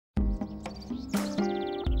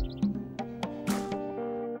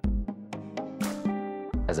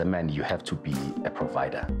As a man, you have to be a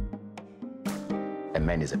provider. A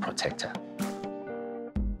man is a protector.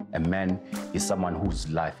 A man is someone whose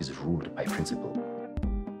life is ruled by principle.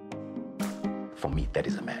 For me, that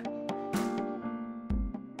is a man.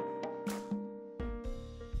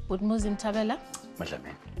 Muzi Mthabela.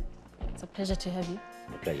 Madlamen. It's a pleasure to have you.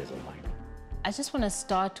 The pleasure is all mine. I just want to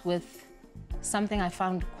start with something I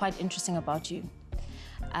found quite interesting about you.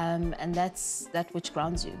 And that's that which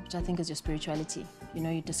grounds you, which I think is your spirituality. You know,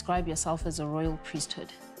 you describe yourself as a royal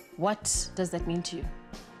priesthood. What does that mean to you?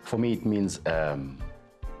 For me, it means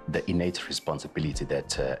the innate responsibility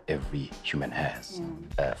that every human has.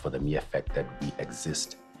 For the mere fact that we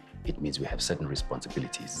exist, it means we have certain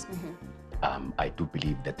responsibilities. I do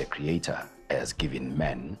believe that the Creator has given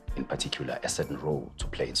men, in particular, a certain role to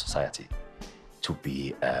play in society, to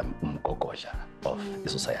be umgogodla of the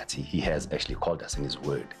society. He has actually called us in his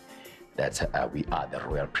word that we are the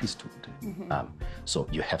royal priesthood. So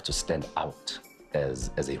you have to stand out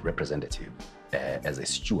as a representative, as a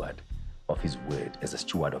steward of his word, as a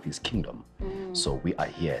steward of his kingdom. So we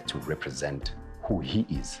are here to represent who he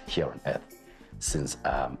is here on earth, since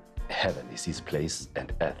heaven is his place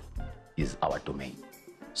and earth is our domain.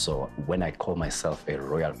 So when I call myself a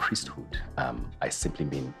royal priesthood, I simply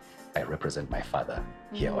mean I represent my Father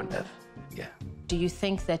here on earth. Yeah. Do you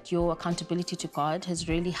think that your accountability to God has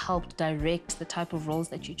really helped direct the type of roles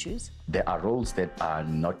that you choose? There are roles that are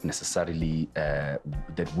not necessarily,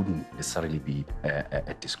 that wouldn't necessarily be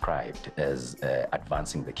described as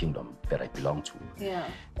advancing the kingdom that I belong to. Yeah.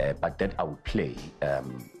 But that I would play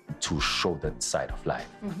to show that side of life.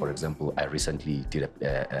 For example, I recently did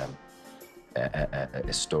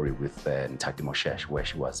a story with Ntati Moshesh, where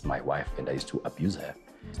she was my wife and I used to abuse her.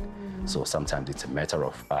 So sometimes it's a matter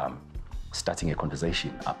of starting a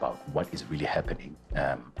conversation about what is really happening.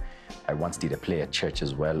 I once did a play at church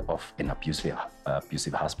as well of an abusive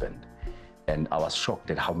husband. And I was shocked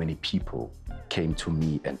at how many people came to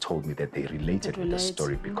me and told me that they related with the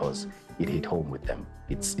story because it hit home with them.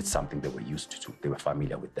 It's something they were used to. They were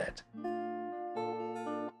familiar with that.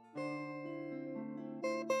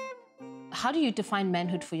 How do you define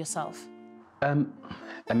manhood for yourself?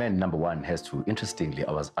 A man, number one, has to, interestingly,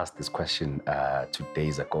 I was asked this question 2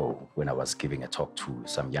 days ago when I was giving a talk to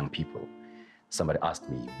some young people. Somebody asked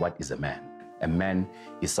me, what is a man? A man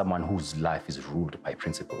is someone whose life is ruled by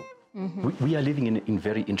principle. We are living in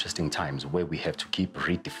very interesting times where we have to keep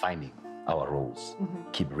redefining our roles,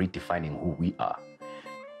 keep redefining who we are.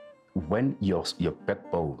 When your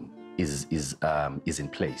backbone is in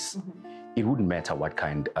place, it wouldn't matter what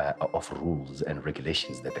kind of rules and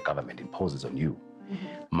regulations that the government imposes on you.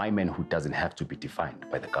 My manhood doesn't have to be defined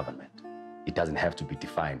by the government. It doesn't have to be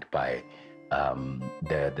defined by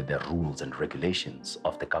the rules and regulations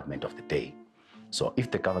of the government of the day. So if,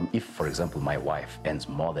 for example, my wife earns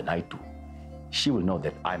more than I do, she will know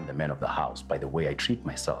that I'm the man of the house by the way I treat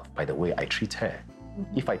myself, by the way I treat her.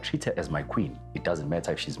 If I treat her as my queen, it doesn't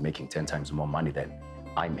matter if she's making 10 times more money than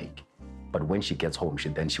I make. But when she gets home,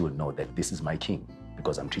 then she will know that this is my king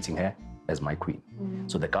because I'm treating her as my queen.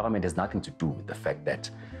 So the government has nothing to do with the fact that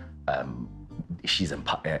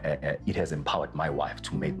it has empowered my wife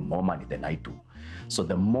to make more money than I do. So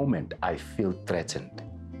the moment I feel threatened,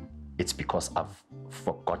 it's because I've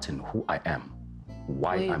forgotten who I am,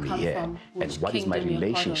 why I'm here, and what is my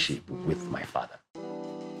relationship with my Father.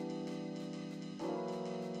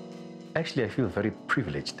 Actually, I feel very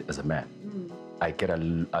privileged as a man. I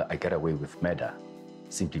get away with murder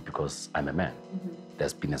simply because I'm a man.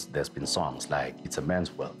 There's been songs like "It's a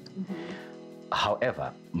Man's World."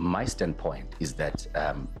 However, my standpoint is that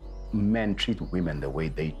men treat women the way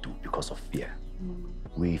they do because of fear.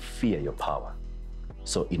 We fear your power.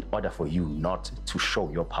 So in order for you not to show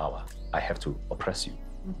your power, I have to oppress you.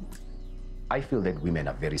 I feel that women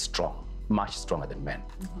are very strong, much stronger than men.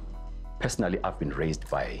 Personally, I've been raised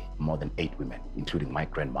by more than 8 women, including my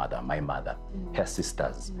grandmother, my mother, her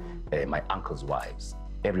sisters, my uncle's wives.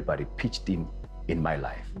 Everybody pitched in my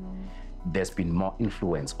life. There's been more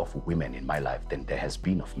influence of women in my life than there has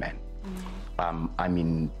been of men. I'm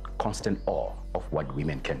in constant awe of what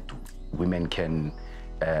women can do. Women can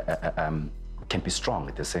be strong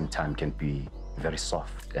at the same time, can be very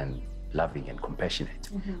soft and loving and compassionate.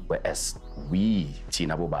 Whereas we,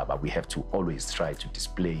 Tina Baba, we have to always try to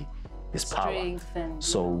display this power.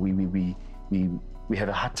 So we have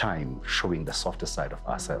a hard time showing the softer side of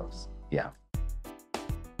ourselves. Yeah.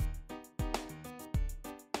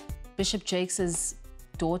 Bishop Jakes'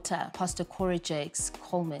 daughter, Pastor Cora Jakes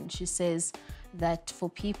Coleman, she says that for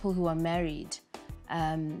people who are married,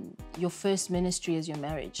 your first ministry is your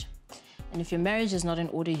marriage. And if your marriage is not in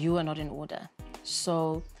order, you are not in order.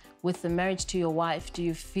 So with the marriage to your wife, do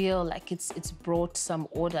you feel like it's brought some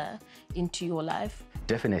order into your life?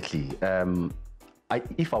 Definitely.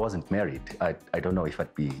 If I wasn't married, I don't know if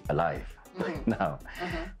I'd be alive right now.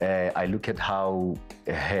 I look at how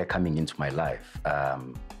her coming into my life,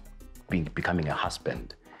 becoming a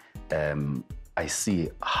husband, I see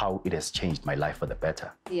how it has changed my life for the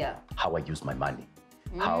better. Yeah. How I use my money.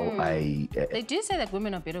 How I... They do say that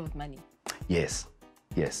women are better with money. Yes,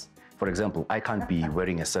 yes. For example, I can't be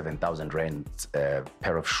wearing a 7,000 rand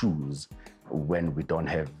pair of shoes when we don't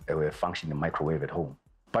have a functioning microwave at home.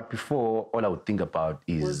 But before, all I would think about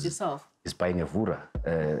is buying a Vura,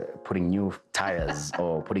 putting new tires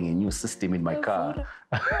or putting a new system in my car.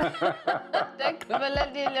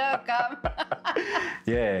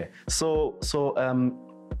 Yeah. So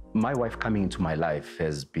my wife coming into my life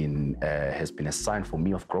has been a sign for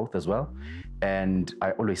me of growth as well. And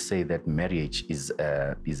I always say that marriage is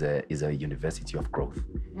a university of growth.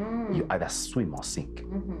 You either swim or sink.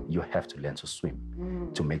 You have to learn to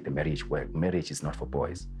swim to make the marriage work. Marriage is not for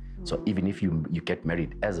boys. So even if you get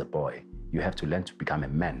married as a boy, you have to learn to become a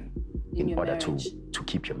man in order to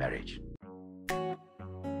keep your marriage.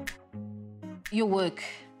 Your work.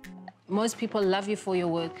 Most people love you for your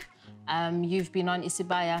work. You've been on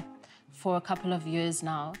Isibaya for a couple of years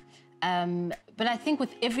now. But I think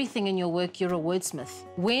with everything in your work, you're a wordsmith.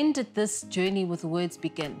 When did this journey with words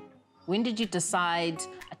begin? When did you decide,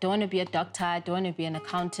 I don't want to be a doctor, I don't want to be an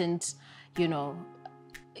accountant, you know,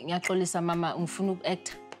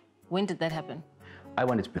 act? When did that happen? I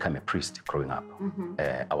wanted to become a priest growing up.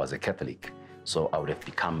 I was a Catholic, so I would have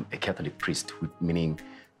become a Catholic priest, meaning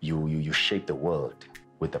you shape the world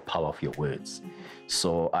with the power of your words.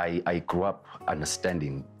 So I grew up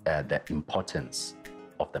understanding the importance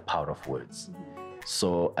of the power of words.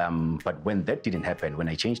 So, but when that didn't happen, when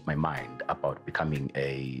I changed my mind about becoming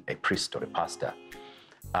a priest or a pastor,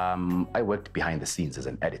 I worked behind the scenes as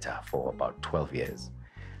an editor for about 12 years.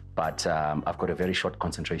 But I've got a very short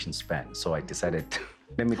concentration span, so I decided,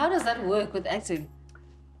 How does that work with acting?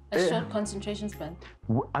 A short concentration span?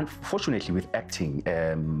 Unfortunately, with acting,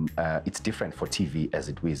 it's different for TV as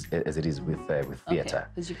it is with theatre.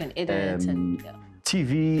 Because you can edit and... Yeah.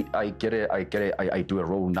 TV, I do a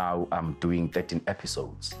role now. I'm doing 13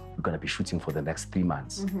 episodes. We're going to be shooting for the next 3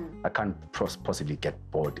 months. I can't possibly get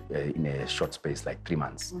bored in a short space like 3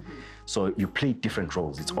 months. So you play different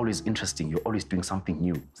roles. It's always interesting. You're always doing something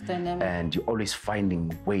new. It's dynamic. And you're always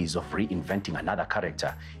finding ways of reinventing another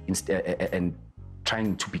character and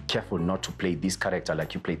trying to be careful not to play this character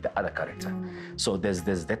like you played the other character. So there's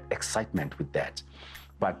that excitement with that.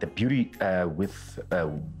 But the beauty with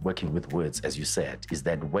working with words, as you said, is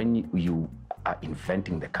that when you are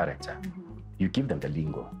inventing the character, you give them the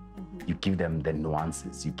lingo, you give them the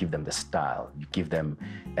nuances, you give them the style, you give them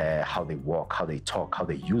how they walk, how they talk, how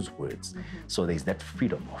they use words. So there's that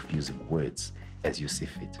freedom of using words as you see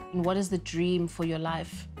fit. And what is the dream for your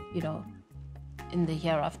life, you know, in the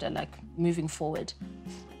hereafter, like moving forward?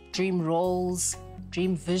 Dream roles,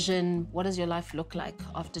 dream vision, what does your life look like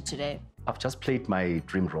after today? I've just played my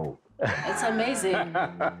dream role. That's amazing.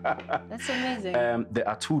 That's amazing. There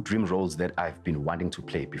are 2 dream roles that I've been wanting to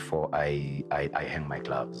play before I hang my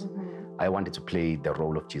gloves. I wanted to play the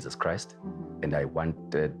role of Jesus Christ, and I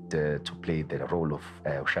wanted to play the role of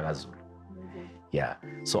Shaka Zulu. Yeah,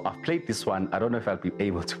 so I've played this one. I don't know if I'll be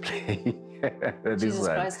able to play this Jesus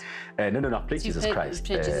one. Christ? No, I've played Jesus Christ,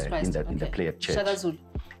 in the play at church. Shaka Zulu.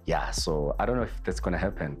 Yeah, so I don't know if that's going to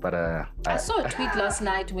happen, but... I saw a tweet last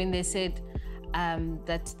night when they said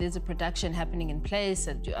that there's a production happening in place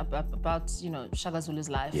about, you know, Shaka Zulu's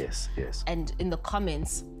life. Yes, yes. And in the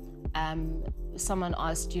comments, someone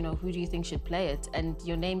asked, you know, who do you think should play it? And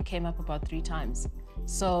your name came up about 3 times.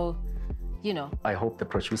 So, you know. I hope the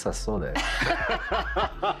producers saw that.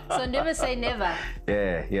 So never say never.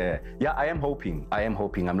 Yeah, I am hoping.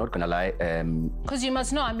 I'm not gonna lie. Because you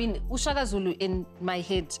must know, I mean, Ushaka Zulu in my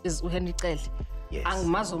head is Uhenry Cele. Yes.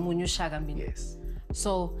 Yes.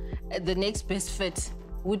 So the next best fit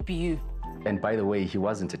would be you. And by the way, he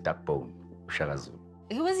wasn't a dark bone, Ushaka Zulu.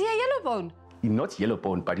 He was yellow bone. Not yellow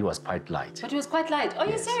bone, but he was quite light. But he was quite light. Oh,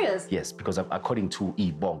 yes. You're serious? Yes, because according to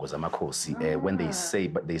Ibongo Zamakosi, when they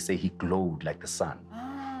say he glowed like the sun.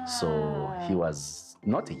 So he was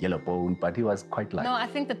not a yellow bone, but he was quite light. No, I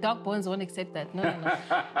think the dark bones won't accept that. No.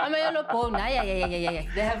 I'm a yellow bone. Yeah.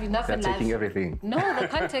 They have enough in life. They're taking everything. No, they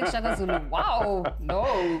can't take Shaka Zulu. Wow,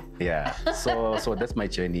 no. Yeah, so that's my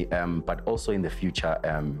journey. But also in the future,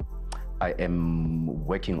 I am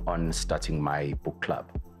working on starting my book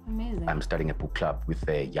club. Amazing. I'm starting a book club with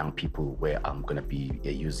young people where I'm going to be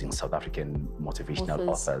using South African motivational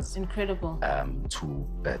authors. Incredible.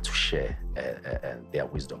 To share their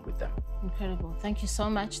wisdom with them. Incredible. Thank you so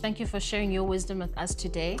much. Thank you for sharing your wisdom with us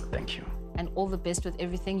today. Thank you. And all the best with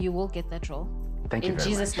everything. You will get that role. Thank you very much.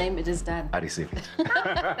 In Jesus' name, it is done. I receive it.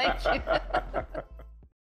 Thank you.